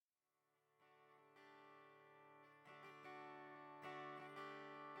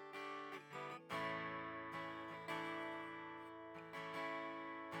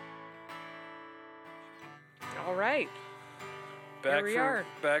right. Here we are.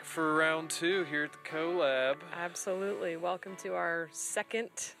 Back for round 2 here at the CoLab. Absolutely. Welcome to our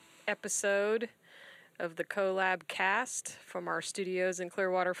second episode of the CoLab cast from our studios in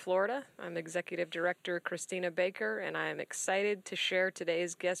Clearwater, Florida. I'm Executive Director Christina Baker, and I am excited to share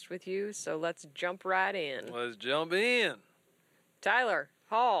today's guest with you. So let's jump right in. Let's jump in. Tyler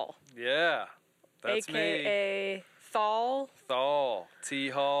Hall. Yeah, that's me. AKA Thal. Thal.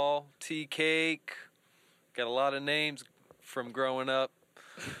 T-Hall. T-Cake. Got a lot of names from growing up.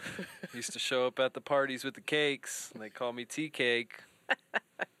 Used to show up at the parties with the cakes, and they call me T-Cake.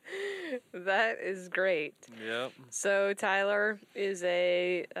 That is great. Yep. So Tyler is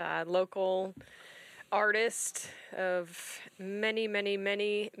a local artist of many, many,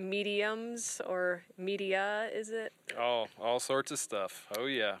 many mediums or media, is it? Oh, all sorts of stuff. Oh,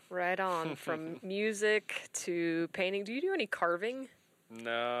 yeah. Right on. From music to painting. Do you do any carving?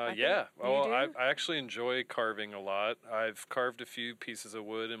 No, yeah. Well, I actually enjoy carving a lot. I've carved a few pieces of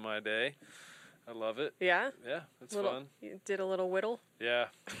wood in my day. I love it. Yeah? Yeah, it's fun. You did a little whittle? Yeah.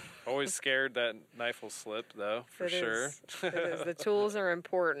 Always scared that knife will slip, though, for sure. It is. The tools are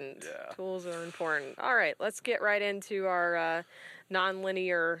important. Yeah. Tools are important. All right, let's get right into our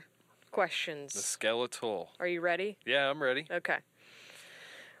non-linear questions. The skeletal. Are you ready? Yeah, I'm ready. Okay.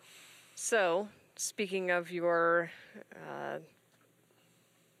 So, speaking of your,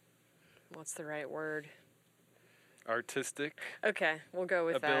 what's the right word? Artistic. Okay, we'll go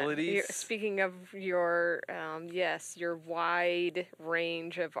with abilities. that. Speaking of your, your wide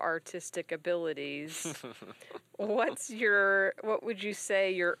range of artistic abilities, what would you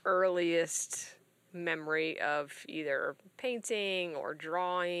say your earliest memory of either painting or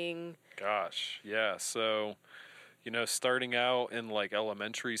drawing? Gosh, yeah. So, starting out in like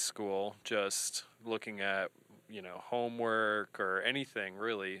elementary school, just looking at, homework or anything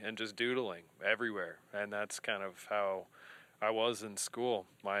really, and just doodling everywhere. And that's kind of how I was in school.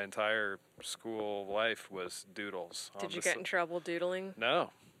 My entire school life was doodles. Did you get in trouble doodling?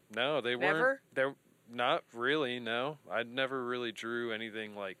 No, they weren't. Never? They're not really, no. I never really drew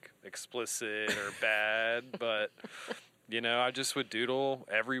anything like explicit or bad, but I just would doodle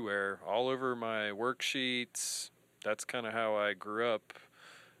everywhere, all over my worksheets. That's kind of how I grew up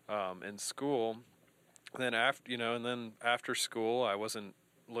in school. Then after school, I wasn't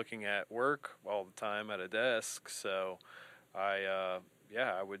looking at work all the time at a desk, so I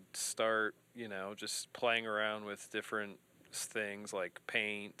would start, just playing around with different things like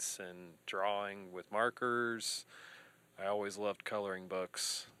paints and drawing with markers. I always loved coloring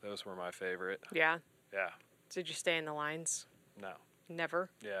books. Those were my favorite. Yeah. Yeah. Did you stay in the lines? No. Never?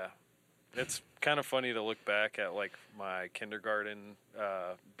 Yeah. It's kind of funny to look back at like my kindergarten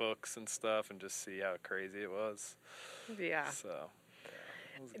books and stuff and just see how crazy it was. Yeah. So,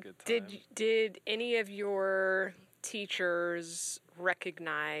 yeah, it was a good time. Did any of your teachers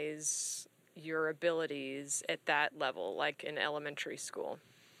recognize your abilities at that level, like in elementary school?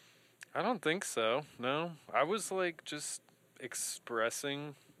 I don't think so. No. I was like just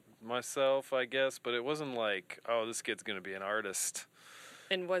expressing myself, I guess, but it wasn't like, oh, this kid's going to be an artist.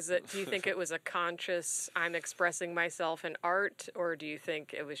 And do you think it was a conscious, I'm expressing myself in art, or do you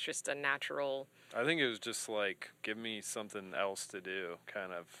think it was just a natural? I think it was just like, give me something else to do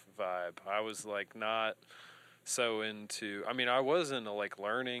kind of vibe. I was like not so into, I was into like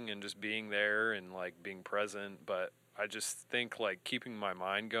learning and just being there and like being present, but I just think like keeping my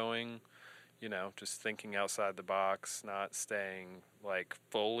mind going, just thinking outside the box, not staying like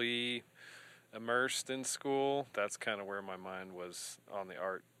fully immersed in school. That's kind of where my mind was on the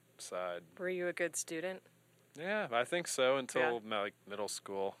art side. Were you a good student? Yeah, I think so until like middle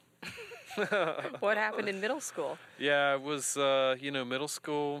school. What happened in middle school? Yeah, it was, middle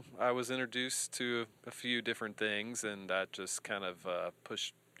school, I was introduced to a few different things, and that just kind of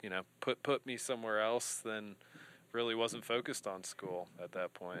pushed, put me somewhere else than really wasn't focused on school at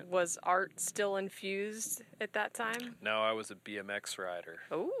that point. Was art still infused at that time? No, I was a BMX rider.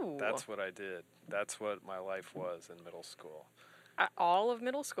 Ooh. That's what I did. That's what my life was in middle school. All of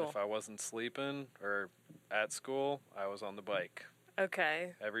middle school? If I wasn't sleeping or at school, I was on the bike.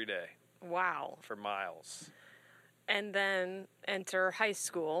 Okay. Every day. Wow. For miles. And then enter high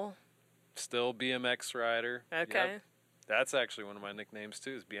school. Still BMX rider. Okay. Yep. That's actually one of my nicknames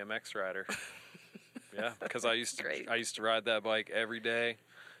too, is BMX rider. Yeah, because I used to ride that bike every day.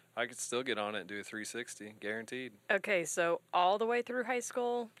 I could still get on it and do a 360, guaranteed. Okay, so all the way through high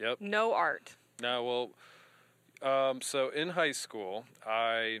school? Yep. No art? No, well, so in high school,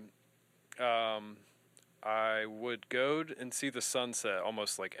 I would go and see the sunset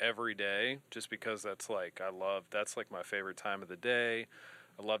almost like every day, just because that's like my favorite time of the day.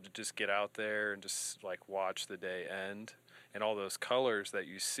 I love to just get out there and just like watch the day end and all those colors that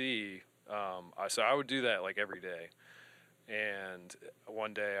you see. So I would do that like every day. And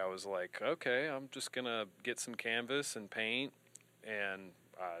one day I was like, okay, I'm just going to get some canvas and paint. And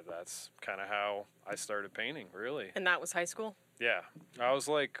that's kind of how I started painting, really. And that was high school? Yeah. I was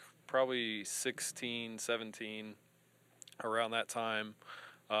like probably 16, 17, around that time.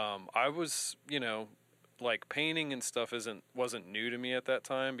 I was, like painting and stuff wasn't new to me at that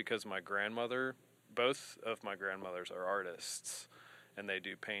time because both of my grandmothers are artists and they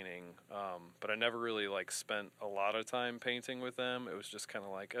do painting. But I never really like spent a lot of time painting with them. It was just kind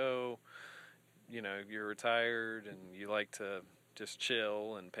of like, oh, you're retired and you like to just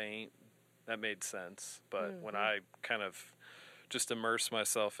chill and paint. That made sense. But when I kind of just immersed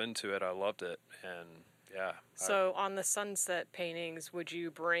myself into it, I loved it. And yeah. So on the sunset paintings, would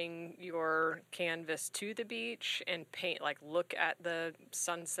you bring your canvas to the beach and paint, like look at the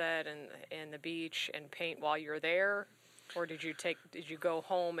sunset and the beach and paint while you're there? Or did you go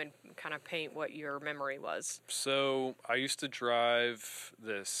home and kind of paint what your memory was? So I used to drive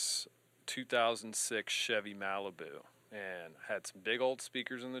this 2006 Chevy Malibu and had some big old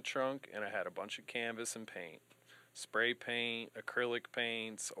speakers in the trunk, and I had a bunch of canvas and paint, spray paint, acrylic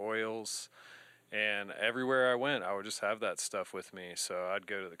paints, oils. And everywhere I went, I would just have that stuff with me. So I'd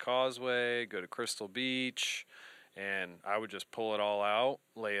go to the Causeway, go to Crystal Beach, and I would just pull it all out,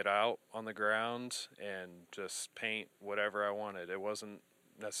 lay it out on the ground, and just paint whatever I wanted. It wasn't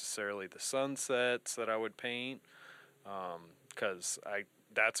necessarily the sunsets that I would paint, because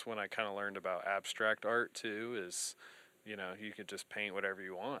that's when I kind of learned about abstract art too, is, you could just paint whatever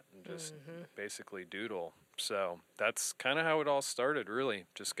you want and just basically doodle. So that's kind of how it all started, really,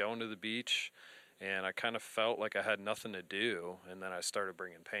 just going to the beach. And I kind of felt like I had nothing to do, and then I started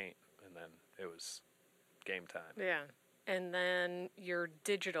bringing paint, and then it was game time. Yeah. And then your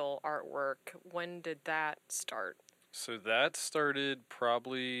digital artwork, when did that start? So that started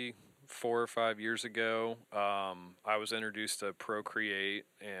probably 4 or 5 years ago. I was introduced to Procreate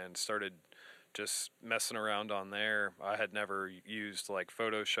and started just messing around on there. I had never used like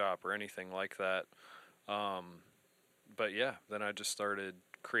Photoshop or anything like that. But yeah, then I just started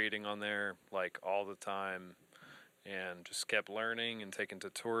creating on there like all the time and just kept learning and taking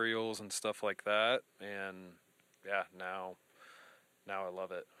tutorials and stuff like that. And yeah, now I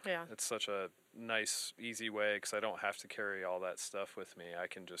love it. Yeah. It's such a nice, easy way because I don't have to carry all that stuff with me. I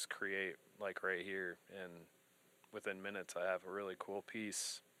can just create like right here, and within minutes I have a really cool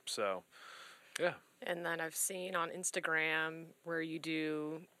piece. So yeah. And then I've seen on Instagram where you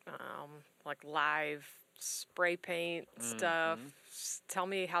do like live spray paint stuff. Tell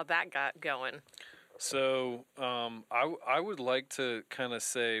me how that got going. So I would like to kind of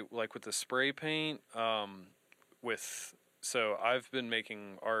say, like with the spray paint, so I've been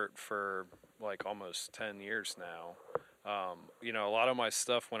making art for like almost 10 years now. A lot of my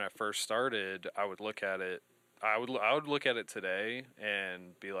stuff when I first started, I would look at it. I would look at it today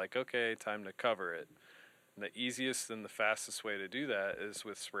and be like, okay, time to cover it. And the easiest and the fastest way to do that is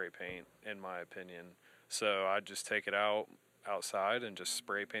with spray paint, in my opinion. So I'd just take it outside and just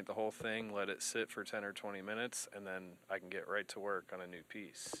spray paint the whole thing, let it sit for 10 or 20 minutes, and then I can get right to work on a new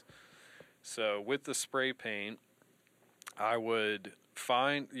piece. So with the spray paint, I would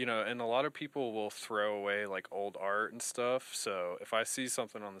find, and a lot of people will throw away like old art and stuff. So if I see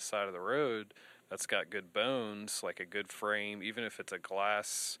something on the side of the road that's got good bones, like a good frame, even if it's a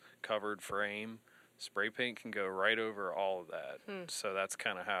glass covered frame, spray paint can go right over all of that. So that's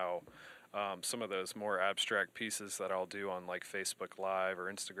kind of how some of those more abstract pieces that I'll do on like Facebook Live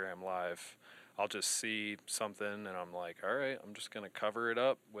or Instagram Live, I'll just see something and I'm like, all right, I'm just going to cover it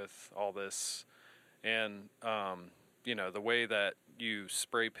up with all this. And, the way that you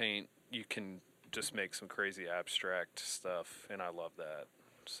spray paint, you can just make some crazy abstract stuff, and I love that.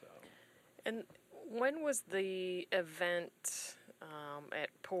 So. And when was the event at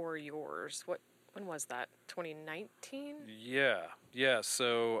Pour Yours? When was that? 2019? Yeah.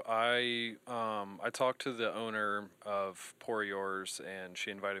 So I talked to the owner of Pour Yours, and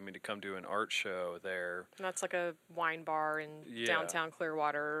she invited me to come do an art show there. And that's like a wine bar in downtown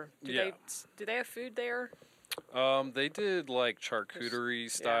Clearwater. Do they have food there? They did like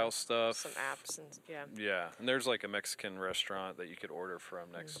charcuterie style stuff. Some apps and Yeah, and there's like a Mexican restaurant that you could order from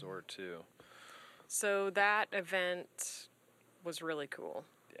next door too. So that event was really cool.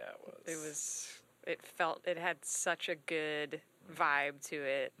 Yeah, it was. It had such a good vibe to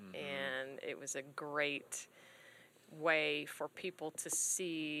it, and it was a great way for people to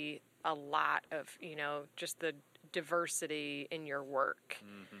see a lot of, just the diversity in your work.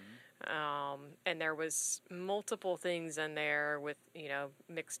 And there was multiple things in there with,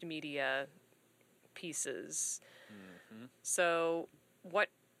 mixed media pieces. Mm-hmm. So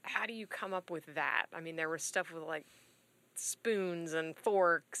how do you come up with that? I mean, there was stuff with like spoons and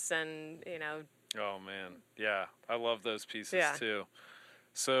forks and, Oh man, yeah, I love those pieces Yeah. too.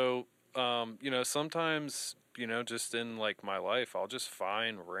 So, sometimes, just in like my life, I'll just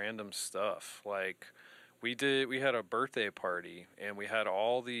find random stuff. Like we had a birthday party and we had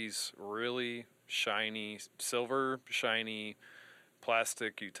all these really shiny, silver shiny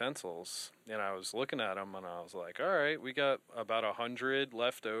plastic utensils, and I was looking at them and I was like, all right, we got about 100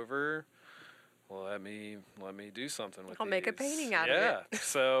 left over. Well, let me do something with I'll these. make a painting out of Yeah. it.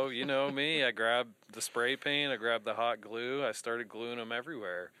 So, me, I grabbed the spray paint, I grabbed the hot glue, I started gluing them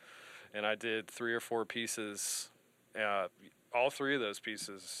everywhere. And I did 3 or 4 pieces. All 3 of those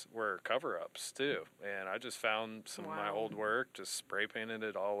pieces were cover-ups too. And I just found some of my Wow. old work, just spray painted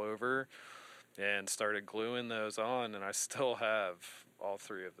it all over and started gluing those on, and I still have all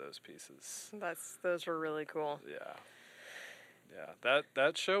 3 of those pieces. Those were really cool. Yeah. Yeah,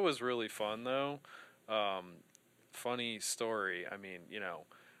 that show was really fun though. Funny story. I mean,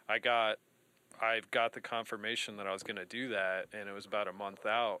 I've got the confirmation that I was gonna do that, and it was about a month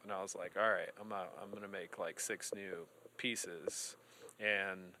out, and I was like, all right, I'm gonna make like 6 new pieces,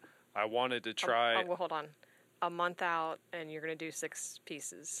 and I wanted to try. Well, hold on. A month out, and you're going to do 6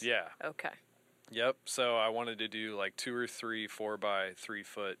 pieces. Yeah. Okay. Yep. So I wanted to do like 2 or 3 4 by 3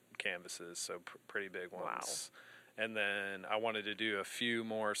 foot canvases, so pretty big ones. Wow. And then I wanted to do a few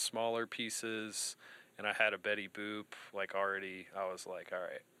more smaller pieces, and I had a Betty Boop like already. I was like, all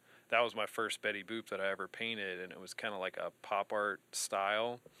right, that was my first Betty Boop that I ever painted, and it was kind of like a pop art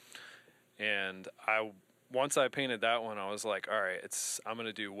style. And once I painted that one, I was like, all right, I'm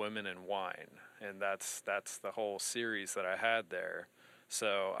gonna do women and wine, and that's the whole series that I had there.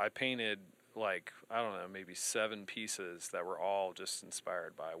 So I painted like, I don't know, maybe 7 pieces that were all just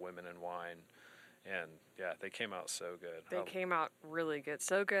inspired by women and wine. And yeah, they came out so good. They came out really good.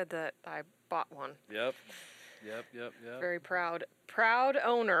 So good that I bought one. Yep. Very proud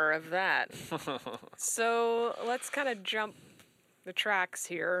owner of that. So let's kind of jump the tracks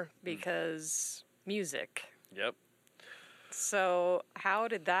here because music. Yep. So how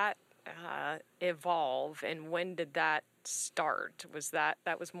did that evolve, and when did that start?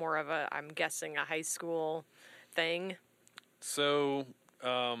 That was more of I'm guessing, a high school thing? So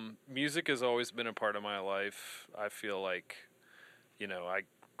music has always been a part of my life. I feel like, I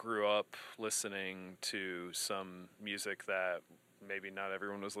grew up listening to some music that maybe not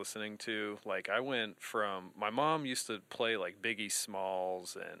everyone was listening to. Like my mom used to play like Biggie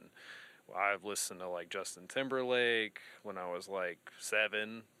Smalls, and I've listened to like Justin Timberlake when I was like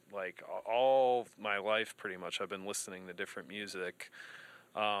 7. Like all my life pretty much I've been listening to different music.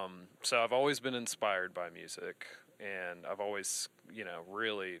 So I've always been inspired by music, and I've always,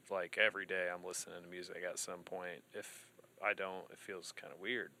 really like every day I'm listening to music at some point. If I don't, it feels kind of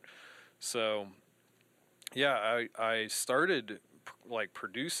weird. So yeah, I started like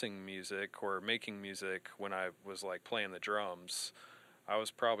producing music or making music when I was like playing the drums. I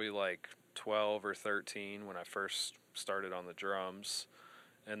was probably like 12 or 13 when I first started on the drums.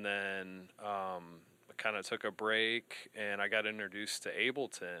 And then I kind of took a break, and I got introduced to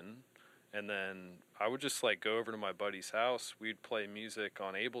Ableton. And then I would just like go over to my buddy's house. We'd play music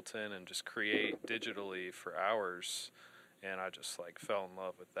on Ableton and just create digitally for hours. And I just like fell in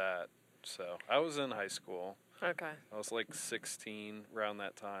love with that. So I was in high school. Okay. I was like 16 around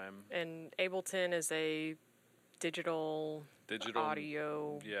that time. And Ableton is a digital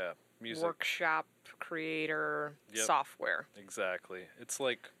audio music workshop creator Yep. software. Exactly. It's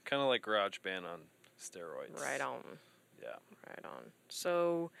like kind of like GarageBand on steroids. Right on. Yeah. Right on.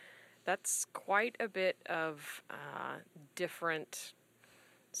 So that's quite a bit of different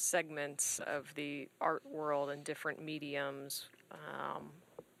segments of the art world and different mediums.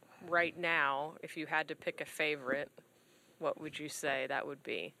 Right now, if you had to pick a favorite, what would you say that would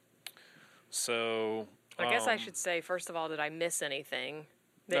be? So I guess I should say, first of all, did I miss anything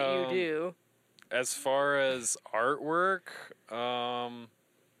that you do? As far as artwork,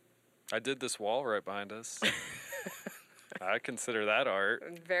 I did this wall right behind us. I consider that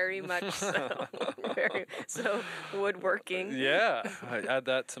art. Very much so. So woodworking. Yeah, I add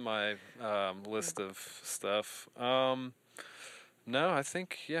that to my list of stuff. No, I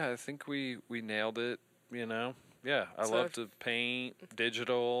think we nailed it. Yeah, I love to paint,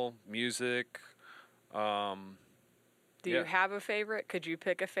 digital, music. Do you have a favorite? Could you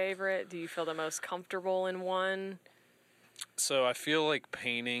pick a favorite? Do you feel the most comfortable in one? So I feel like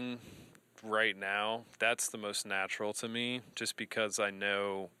painting right now, that's the most natural to me, just because I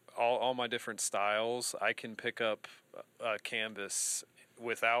know all my different styles, I can pick up a canvas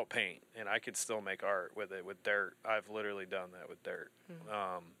without paint, and I could still make art with it with dirt. I've literally done that with dirt.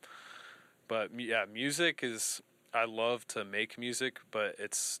 But yeah, music is. I love to make music, but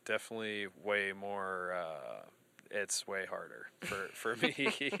it's definitely way more. It's way harder for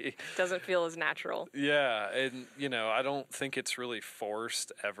me. Doesn't feel as natural. Yeah, and I don't think it's really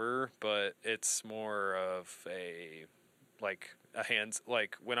forced ever, but it's more of a hands,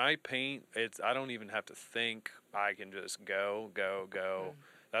 like when I paint, I don't even have to think. I can just go.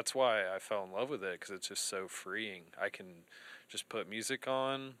 That's why I fell in love with it, because it's just so freeing. I can just put music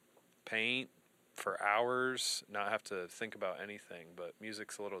on, paint for hours, not have to think about anything. But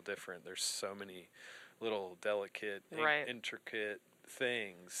music's a little different. There's so many little delicate, Right. intricate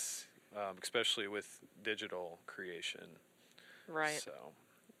things, especially with digital creation. Right. So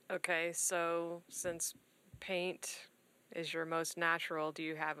Okay, so since paint is your most natural, do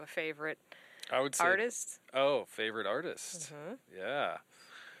you have a favorite I would say, artist? favorite artist. Mhm. Yeah.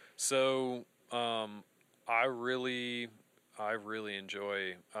 So, I really, I really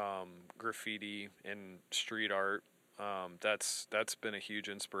enjoy graffiti and street art. That's been a huge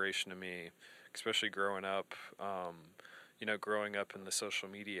inspiration to me, especially growing up. Growing up in the social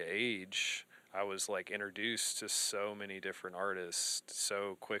media age, I was like introduced to so many different artists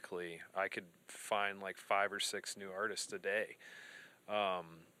so quickly. I could find like 5 or 6 new artists a day.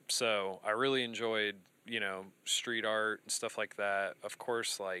 So I really enjoyed, street art and stuff like that. Of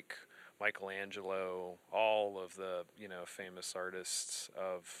course, like Michelangelo, all of the, famous artists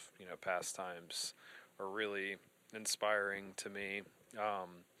of, past times are really inspiring to me.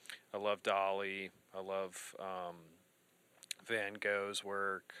 I love Dali. I love Van Gogh's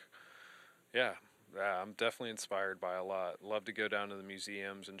work. Yeah, yeah, I'm definitely inspired by a lot. Love to go down to the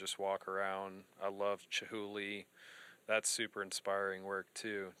museums and just walk around. I love Chihuly. That's super inspiring work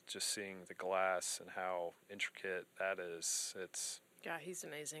too. Just seeing the glass and how intricate that is. It's Yeah, he's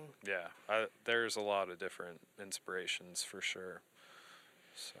amazing. yeah. There's a lot of different inspirations for sure.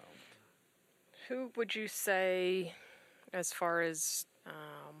 So Who would you say, as far as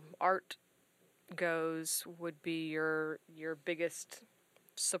art goes, would be your biggest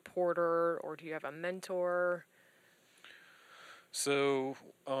supporter, or do you have a mentor? so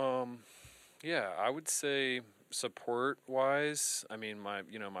yeah, I would say support wise, I mean my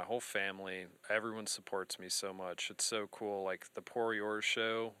whole family, everyone supports me so much. It's so cool. Like the Pour Yours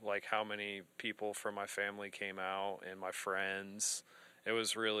show, like how many people from my family came out and my friends. It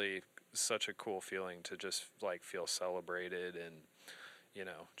was really such a cool feeling to just like feel celebrated and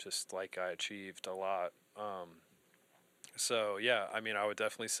just like I achieved a lot. So yeah, I mean I would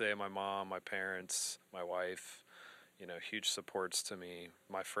definitely say my mom, my parents, my wife, huge supports to me.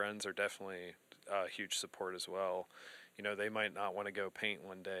 My friends are definitely huge support as well. They might not want to go paint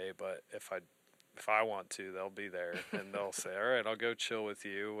one day, but if I want to, they'll be there and they'll say, "All right, I'll go chill with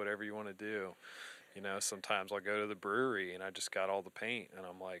you, whatever you want to do." Sometimes I'll go to the brewery and I just got all the paint and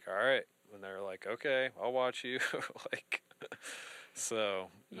I'm like, "All right," and they're like, "Okay, I'll watch you." like, so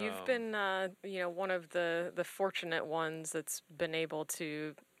You've been, one of the fortunate ones that's been able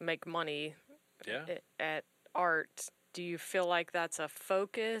to make money yeah. at art. Do you feel like that's a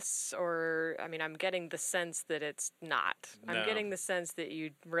focus, or I mean, I'm getting the sense that it's not. I'm No. getting the sense that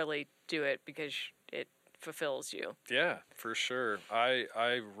you really do it because it fulfills you. Yeah, for sure.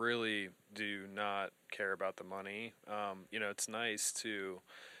 I really do not care about the money. It's nice to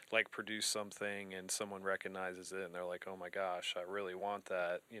like produce something and someone recognizes it and they're like, "Oh my gosh, I really want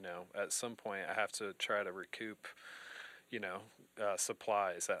that." At some point I have to try to recoup,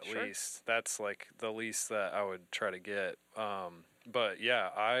 supplies at Sure. least. That's like the least that I would try to get. But yeah,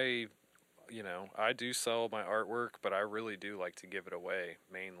 I do sell my artwork, but I really do like to give it away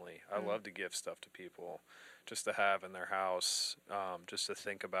mainly. I love to give stuff to people just to have in their house, just to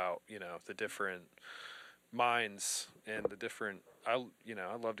think about, the different minds and the different, I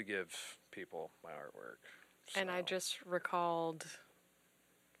love to give people my artwork. And I So- just recalled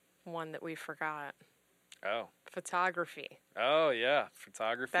one that we forgot. Oh. Photography. Oh, yeah.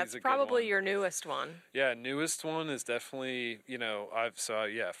 Photography That's is a good probably one. your newest one. Yeah, newest one is definitely,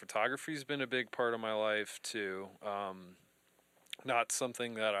 photography's been a big part of my life too. Not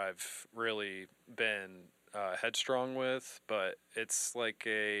something that I've really been headstrong with, but it's like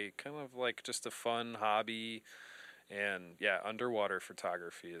a kind of like just a fun hobby. And yeah, underwater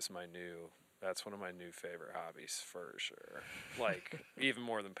photography is that's one of my new favorite hobbies for sure. Like even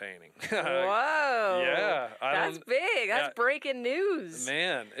more than painting. Whoa. Yeah, That's big. That's yeah. breaking news.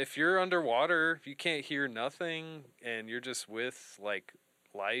 Man, if you're underwater, if you can't hear nothing and you're just with like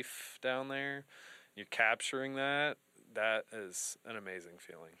life down there, you're capturing that, that is an amazing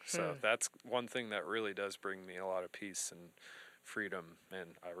feeling. So that's one thing that really does bring me a lot of peace and freedom,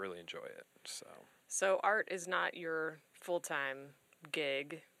 and I really enjoy it. So art is not your full-time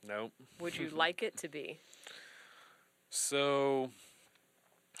gig. Nope. Would you like it to be? So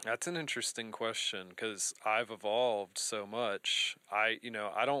that's an interesting question because I've evolved so much. I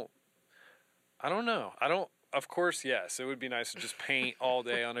don't know. Of course, yes, it would be nice to just paint all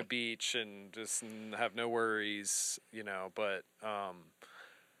day on a beach and just have no worries, but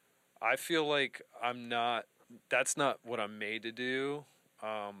I feel like that's not what I'm made to do.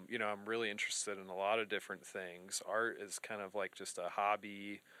 I'm really interested in a lot of different things. Art is kind of like just a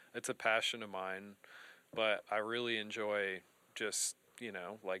hobby. It's a passion of mine, but I really enjoy just,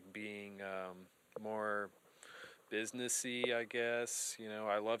 like being more businessy, I guess.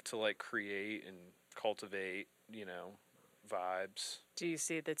 I love to like create and cultivate, vibes. Do you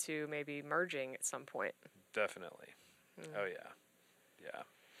see the two maybe merging at some point? Definitely. Oh yeah. Yeah.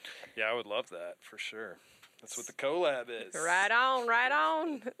 Yeah, I would love that for sure. That's what the collab is. Right on, right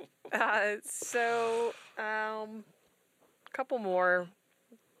on. Couple more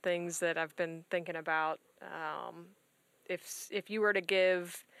things that I've been thinking about. If you were to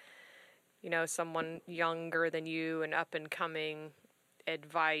give, someone younger than you and up and coming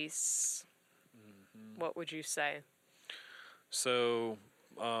advice, what would you say? So,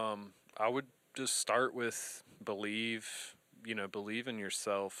 I would just start with believe in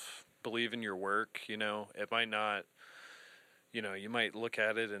yourself, believe in your work. It might not, you might look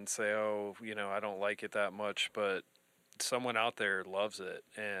at it and say, oh, I don't like it that much, but someone out there loves it,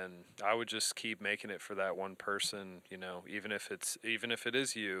 and I would just keep making it for that one person, even if it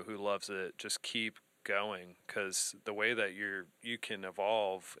is you who loves it, just keep going, because the way that you can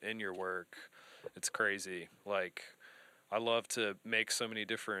evolve in your work, it's crazy. Like, I love to make so many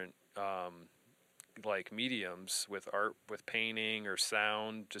different like mediums with art, with painting or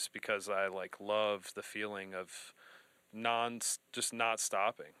sound, just because I like love the feeling of just not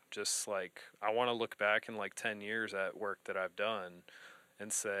stopping. Just like I want to look back in like 10 years at work that I've done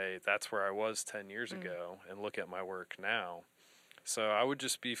and say that's where I was 10 years ago, and look at my work now. So I would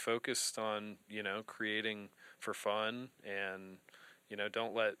just be focused on, creating for fun, and,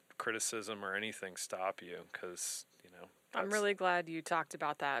 don't let criticism or anything stop you, because, I'm really glad you talked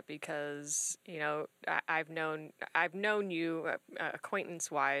about that because, I've known you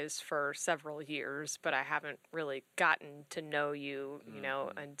acquaintance wise for several years, but I haven't really gotten to know you,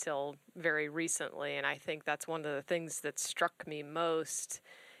 until very recently. And I think that's one of the things that struck me most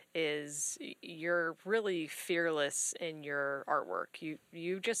is you're really fearless in your artwork.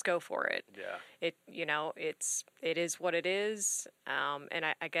 You just go for it. Yeah. It is what it is. And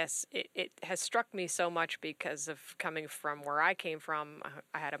I guess it has struck me so much because of coming from where I came from.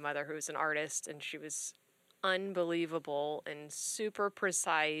 I had a mother who was an artist, and she was unbelievable and super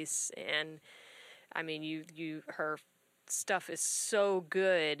precise. And I mean, her stuff is so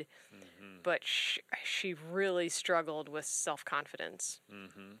good, but she really struggled with self-confidence.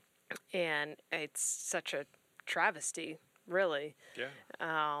 And it's such a travesty, really.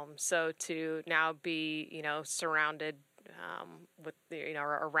 Yeah. So to now be, surrounded with,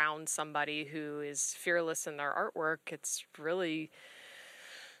 around somebody who is fearless in their artwork, it's really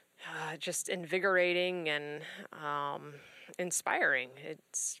just invigorating and inspiring.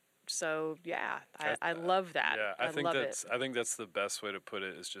 I love that. Yeah, I love it. I think that's the best way to put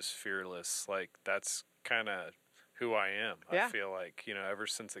it, is just fearless. Like, that's kind of who I am. Yeah. I feel like, ever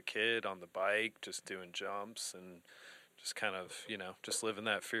since a kid on the bike, just doing jumps and just kind of, just living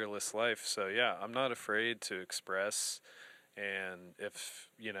that fearless life. So yeah, I'm not afraid to express. And if,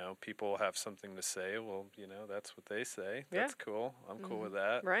 people have something to say, well, that's what they say. Yeah. That's cool. I'm cool with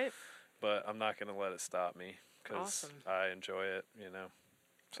that. Right. But I'm not going to let it stop me, because Awesome. I enjoy it,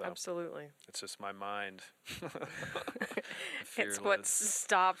 So Absolutely. it's just my mind. It's what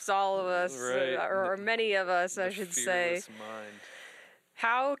stops all of us, right. or many of us, I should say. Mind.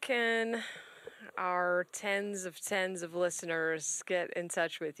 How can our tens of listeners get in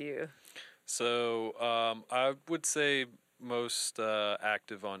touch with you? So I would say most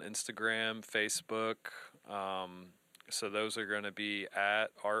active on Instagram, Facebook. So those are going to be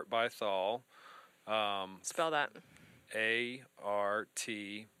at Art by Thal. Spell that. ARTBYTHALL.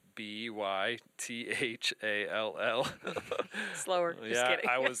 Slower. Just kidding.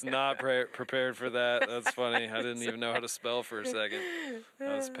 I was not prepared for that. That's funny. I didn't even know how to spell for a second.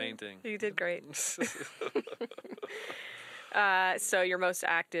 I was painting. You did great. So you're most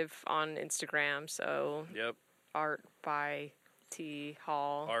active on Instagram. So yep. Art by T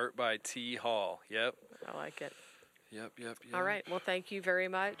Hall. Art by T Hall. Yep. I like it. Yep. All right. Well, thank you very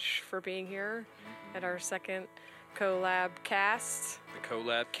much for being here at our second Collab Cast. The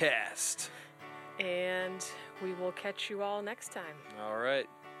Collab Cast. And we will catch you all next time. All right.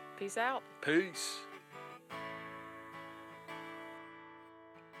 Peace out. Peace.